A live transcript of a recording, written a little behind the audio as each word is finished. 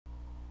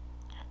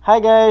Hi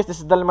guys,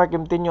 this is Dalmar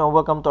Kimtinyo and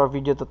welcome to our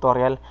video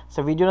tutorial.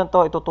 Sa video na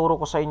to, ituturo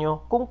ko sa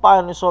inyo kung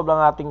paano isolve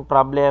ang ating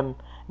problem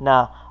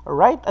na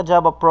write a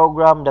Java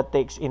program that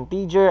takes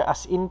integer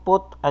as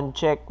input and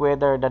check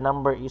whether the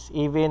number is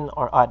even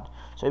or odd.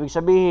 So, ibig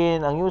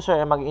sabihin, ang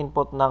user ay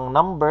mag-input ng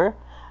number,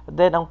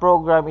 then ang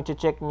program,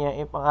 i-check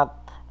niya if ang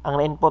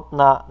na-input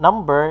na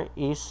number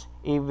is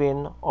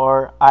even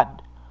or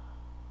odd.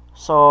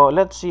 So,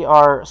 let's see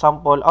our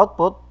sample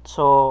output.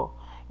 So,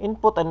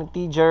 input an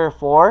integer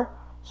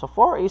 4. So,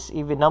 4 is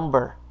even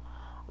number.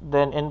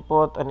 Then,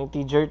 input an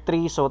integer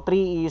 3. So,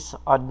 3 is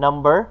odd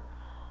number.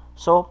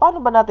 So,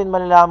 paano ba natin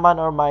malalaman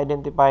or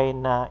ma-identify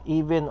na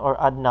even or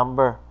odd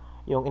number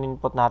yung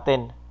in-input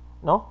natin?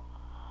 No?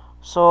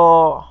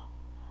 So,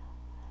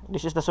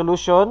 this is the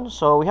solution.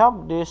 So, we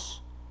have this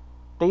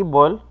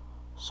table.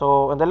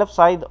 So, on the left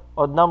side,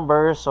 odd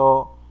number.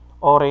 So,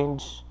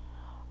 orange.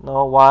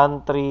 No,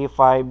 1, 3,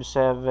 5,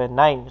 7,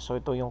 9. So,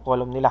 ito yung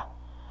column nila.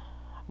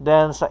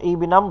 Then, sa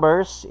even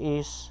numbers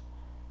is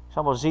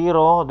example,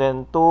 0,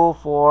 then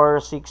 2, 4,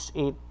 6,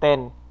 8,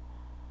 10.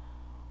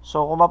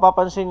 So, kung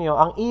mapapansin nyo,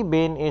 ang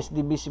even is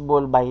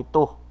divisible by 2.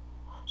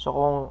 So,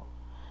 kung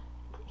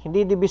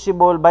hindi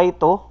divisible by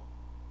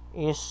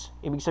 2, is,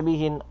 ibig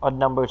sabihin,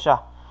 odd number siya.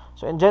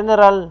 So, in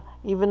general,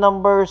 even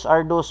numbers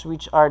are those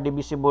which are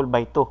divisible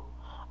by 2.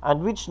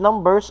 And which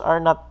numbers are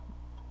not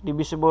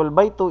divisible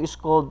by 2 is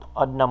called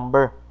odd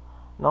number.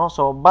 No?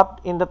 So,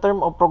 but in the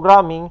term of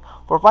programming,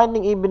 for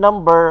finding even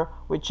number,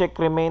 we check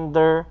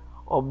remainder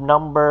of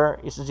number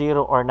is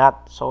 0 or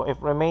not. So,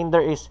 if remainder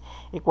is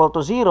equal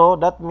to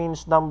 0, that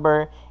means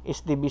number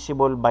is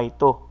divisible by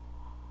 2.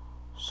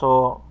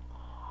 So,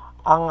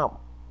 ang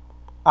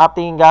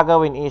ating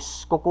gagawin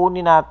is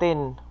kukunin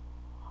natin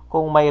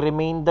kung may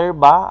remainder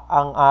ba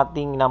ang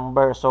ating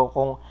number. So,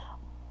 kung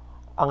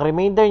ang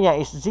remainder niya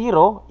is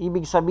 0,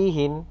 ibig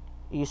sabihin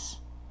is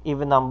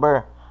even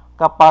number.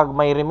 Kapag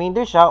may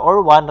remainder siya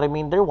or 1,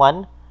 remainder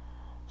 1,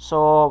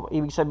 so,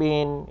 ibig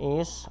sabihin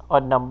is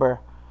odd number.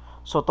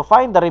 So, to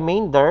find the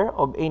remainder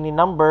of any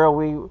number,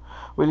 we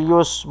will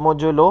use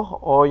modulo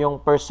o yung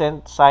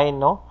percent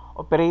sign, no?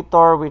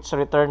 Operator which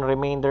return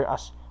remainder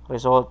as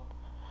result.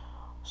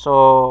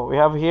 So, we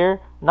have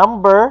here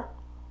number,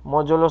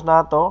 modulos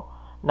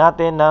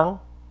natin ng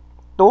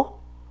 2.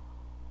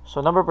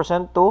 So, number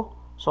percent 2.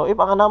 So, if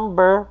ang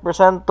number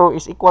percent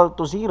 2 is equal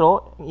to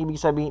 0, ibig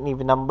sabihin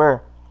even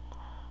number.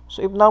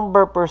 So, if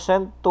number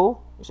percent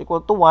 2 is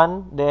equal to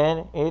 1,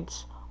 then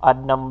it's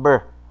odd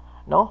number,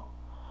 no?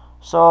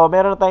 So,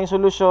 meron na tayong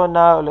solution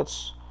na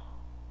let's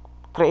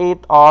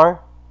create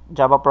our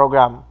Java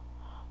program.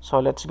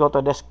 So, let's go to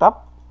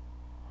desktop.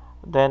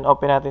 Then,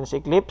 open natin si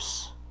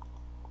Eclipse.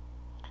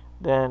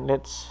 Then,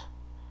 let's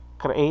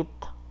create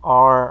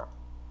our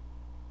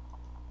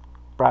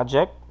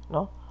project,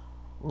 no?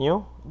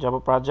 New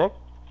Java project.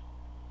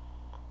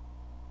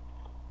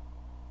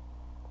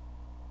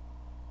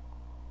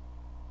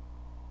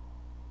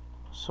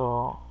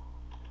 So,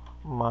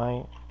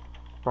 my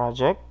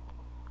project.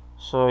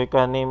 So, you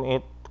can name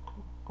it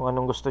kung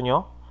anong gusto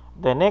nyo.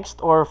 Then,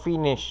 next or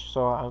finish.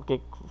 So, I'll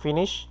click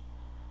finish.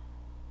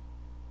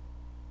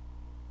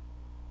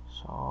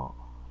 So,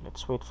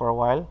 let's wait for a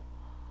while.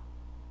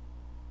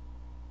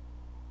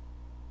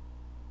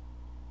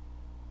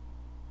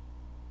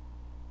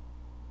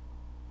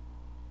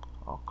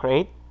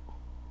 Create.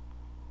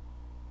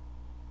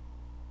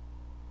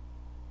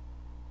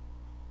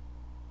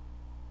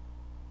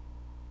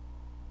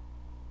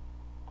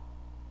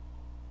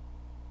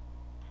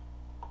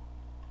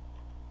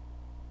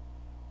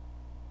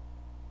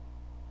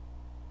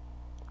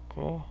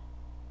 Okay,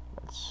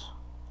 let's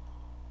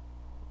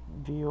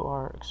view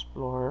our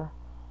Explorer.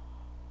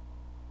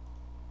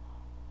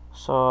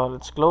 So,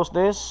 let's close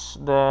this.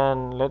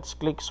 Then, let's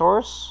click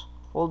source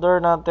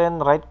folder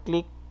natin. Right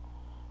click.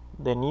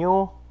 Then,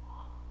 new.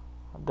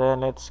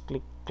 Then, let's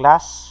click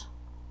class.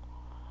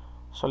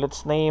 So,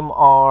 let's name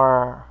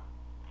our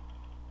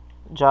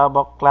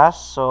Java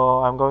class. So,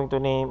 I'm going to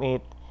name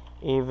it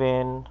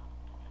even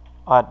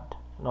odd.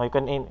 No, you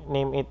can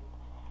name it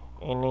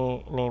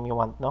any name you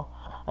want, no?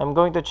 I'm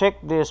going to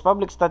check this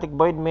public static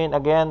void main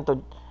again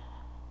to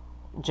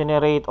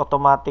generate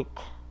automatic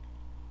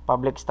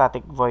public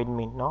static void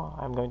main, no?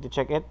 I'm going to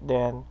check it,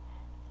 then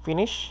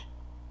finish.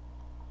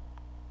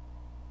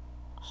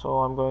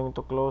 So, I'm going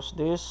to close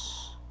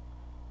this,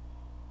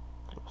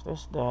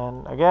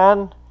 then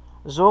again,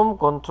 zoom,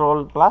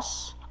 control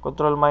plus,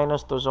 control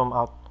minus to zoom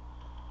out.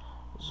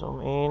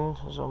 Zoom in,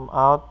 zoom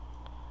out.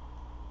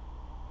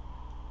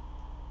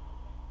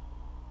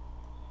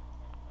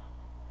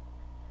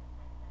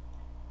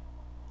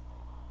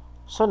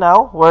 So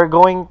now, we're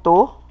going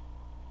to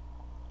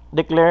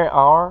declare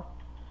our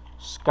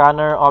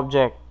scanner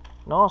object.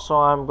 No?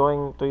 So I'm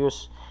going to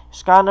use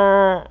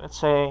scanner, let's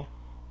say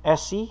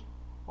SC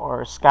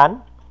or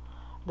scan,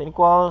 then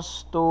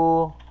equals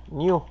to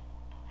new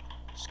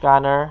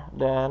scanner,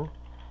 then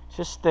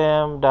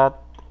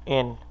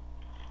system.in.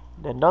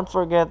 Then don't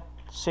forget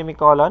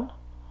semicolon.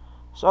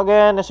 So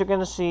again, as you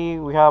can see,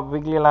 we have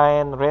wiggly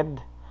line red.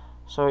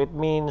 So it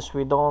means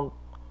we don't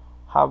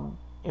have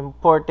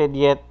imported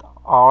yet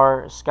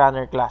our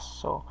scanner class.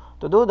 So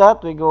to do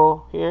that, we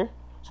go here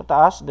sa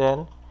taas,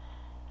 then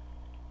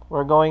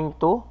we're going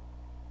to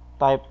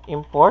type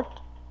import,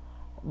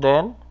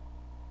 then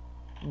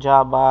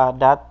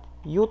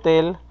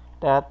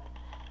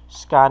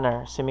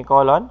java.util.scanner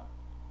semicolon.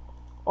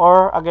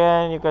 Or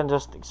again, you can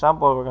just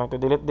example, we're going to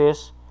delete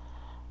this.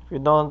 If you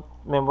don't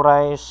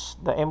memorize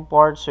the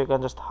import, so you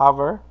can just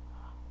hover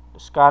the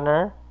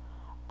scanner,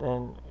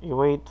 then you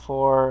wait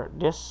for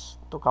this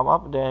to come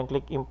up, then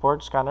click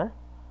import scanner,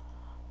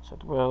 so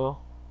it will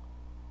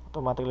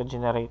automatically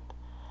generate.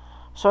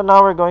 So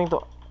now we're going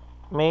to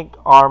make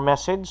our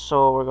message.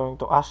 So we're going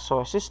to ask,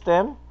 so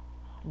system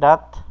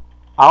dot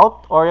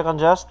out, or you can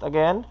just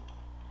again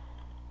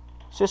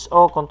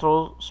sys-o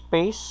control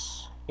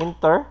space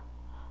enter,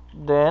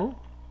 then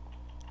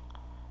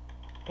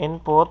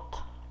input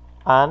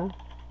an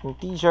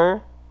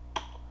integer,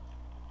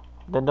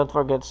 then don't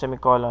forget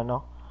semicolon,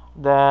 no?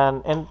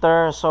 Then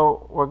enter.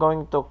 So we're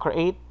going to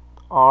create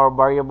our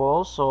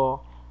variable.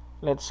 So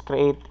let's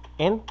create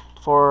int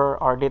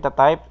for our data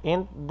type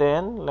int,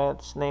 then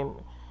let's name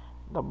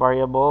the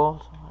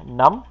variable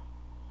num,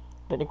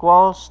 then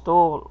equals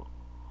to,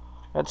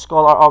 let's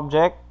call our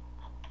object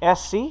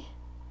sc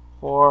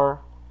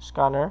for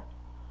scanner,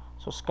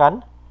 so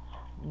scan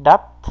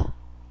dot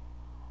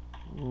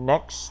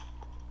next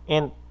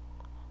int.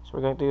 So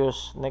we're going to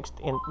use next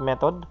int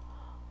method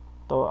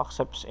to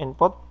accept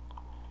input,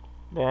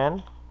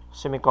 then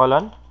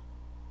semicolon.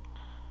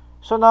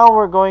 So now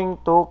we're going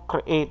to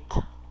create,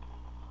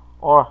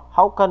 or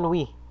how can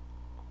we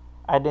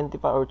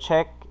identify or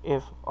check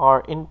if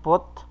our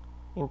input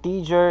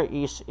integer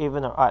is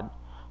even or odd.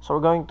 So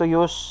we're going to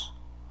use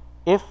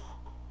if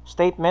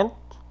statement,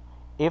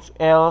 if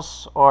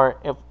else, or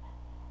if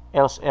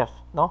else if,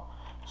 no?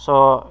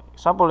 So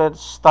example,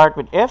 let's start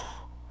with if.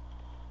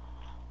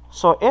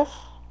 So if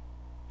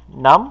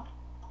num,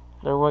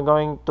 then we're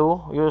going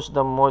to use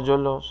the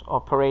modulus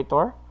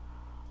operator.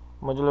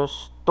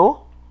 Modulus 2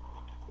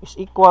 is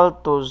equal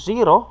to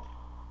 0,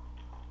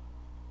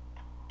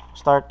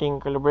 starting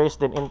curly brace,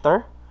 then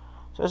enter.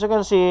 So as you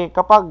can see,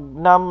 kapag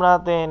num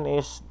natin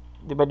is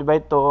divide by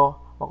 2,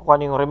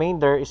 makukuha yung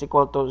remainder is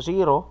equal to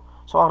 0.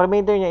 So ang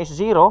remainder niya is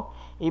 0,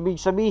 ibig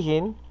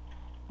sabihin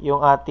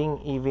yung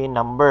ating even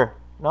number,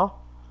 no?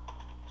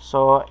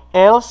 So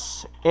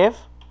else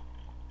if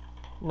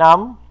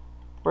num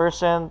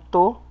 %2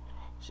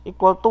 is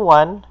equal to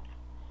 1,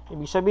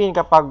 ibig sabihin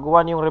kapag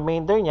 1 yung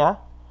remainder niya,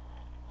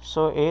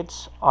 so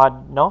it's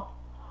odd, no?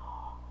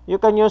 You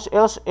can use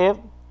else if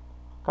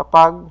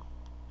kapag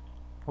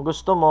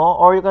gusto mo,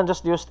 or you can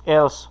just use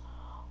else.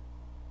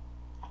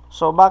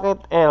 So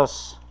bakit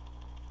else?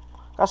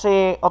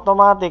 Kasi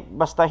automatic,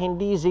 basta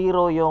hindi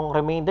 0 yung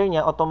remainder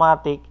niya,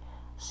 automatic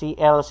si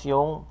else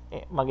yung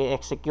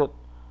mag-execute.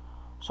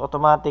 So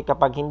automatic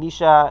kapag hindi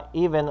siya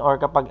even, or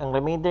kapag ang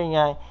remainder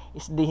niya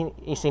is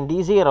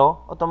hindi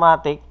 0,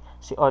 automatic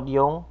si odd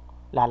yung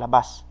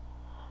lalabas.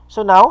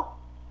 So now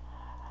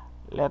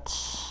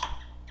let's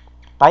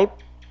type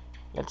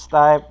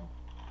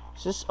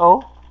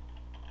sys-o,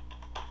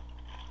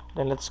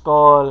 then let's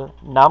call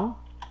num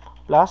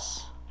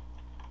plus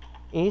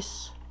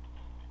is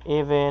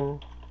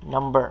even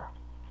number,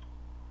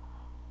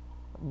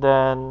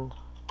 then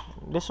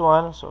this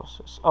one, so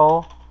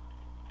sys-o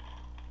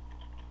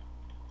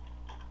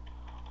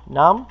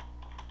num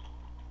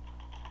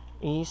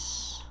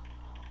is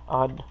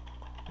odd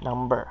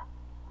number.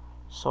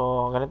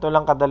 So ganito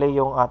lang kadali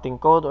yung ating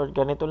code, or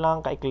ganito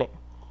lang kaikli.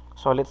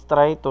 So let's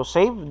try to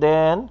save,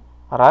 then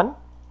run.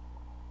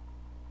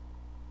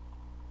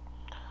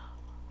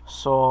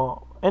 So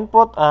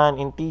input an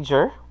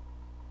integer.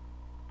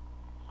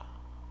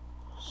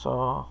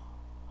 So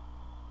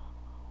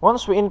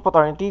once we input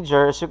our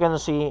integer, as you can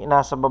see,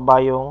 nasa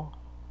baba yung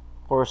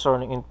cursor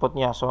ng input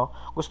niya. So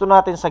gusto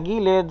natin sa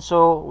gilid,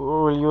 so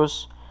we will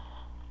use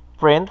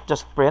print,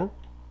 just print.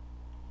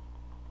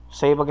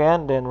 Save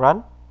again, then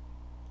run.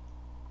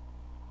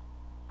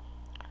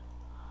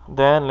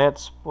 Then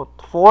let's put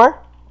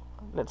 4.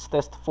 Let's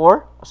test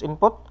 4 as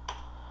input.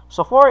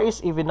 So 4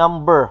 is even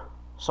number.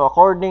 So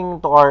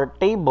according to our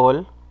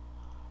table,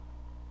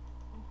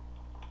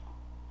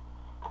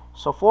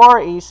 so 4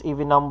 is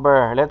even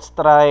number. Let's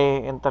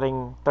try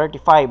entering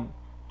 35.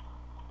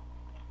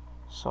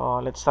 So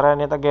let's run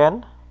it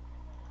again.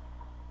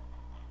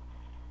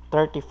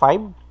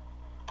 35.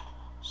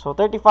 So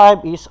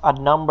 35 is odd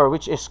number,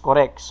 which is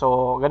correct.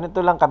 So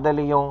ganito lang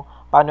kadali yung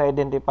paano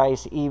identify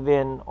si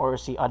even or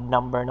si odd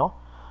number, no?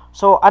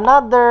 So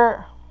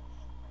another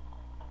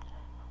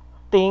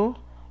thing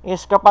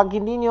is kapag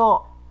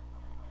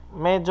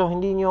medyo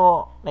hindi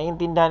nyo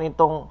naiintindihan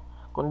itong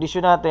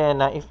condition natin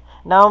na if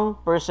num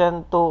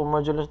 %2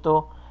 modulus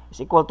 2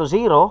 is equal to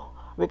 0,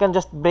 we can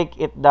just break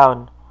it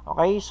down.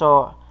 Okay,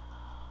 so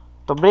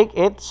to break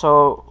it,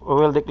 so we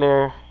will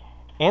declare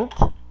int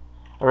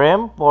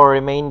rem for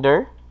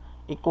remainder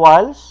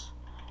equals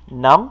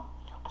num.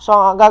 So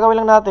ang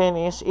gagawin lang natin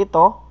is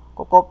ito,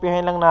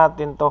 kukopyahin lang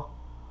natin to.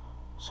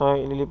 So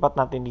ililipat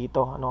natin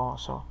dito, ano?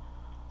 So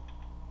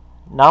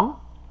num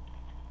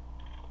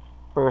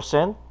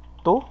percent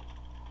to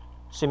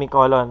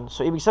semicolon.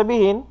 So, ibig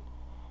sabihin,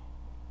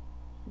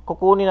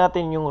 kukunin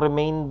natin yung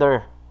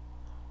remainder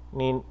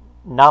ni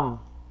num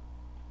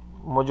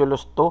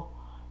modulus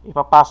 2.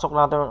 Ipapasok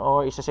natin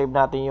o isa-save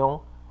natin yung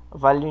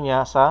value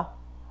niya sa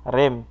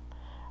rem.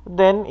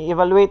 Then,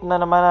 i-evaluate na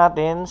naman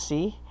natin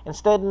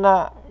instead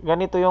na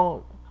ganito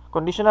yung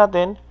condition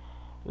natin,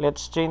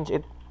 let's change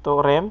it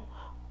to rem.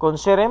 Kung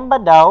si rem ba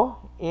daw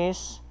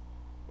is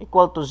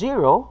equal to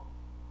 0,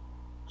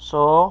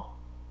 so,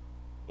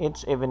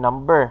 it's even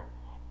number.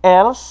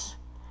 Else,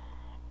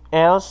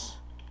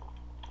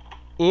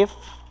 if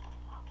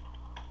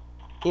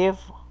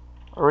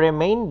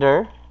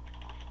remainder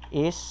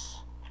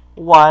is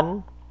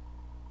 1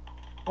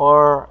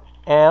 or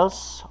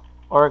else,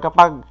 or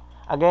kapag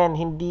again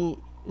hindi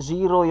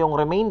 0 yung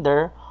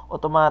remainder,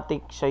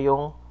 automatic siya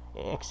yung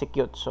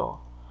i-execute.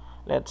 So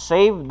let's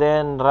save,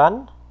 then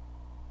run.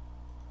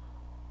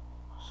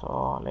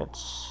 So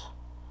let's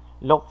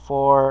look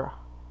for,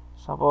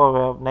 suppose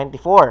we have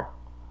 94.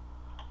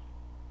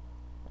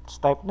 Let's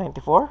type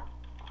 94.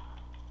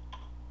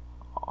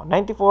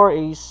 94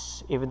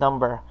 is even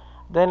number.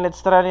 Then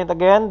let's run it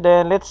again.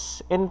 Then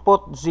let's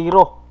input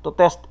 0 to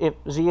test if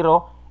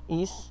 0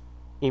 is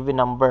even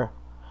number.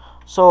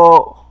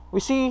 So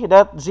we see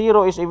that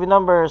 0 is even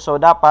number. So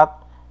dapat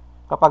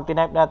kapag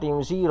tinype natin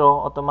yung 0,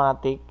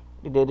 automatic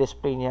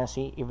i-display niya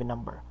si even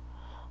number.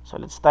 So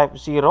let's type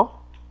 0.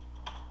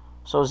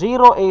 So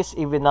 0 is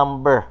even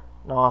number,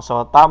 no?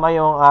 So tama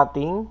yung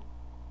ating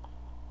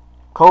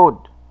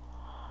code.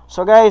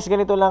 So guys,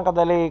 ganito lang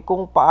kadali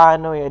kung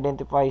paano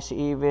i-identify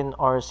si even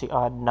or si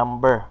odd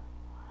number.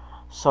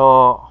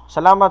 So,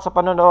 salamat sa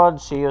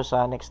panonood. See you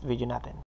sa next video natin.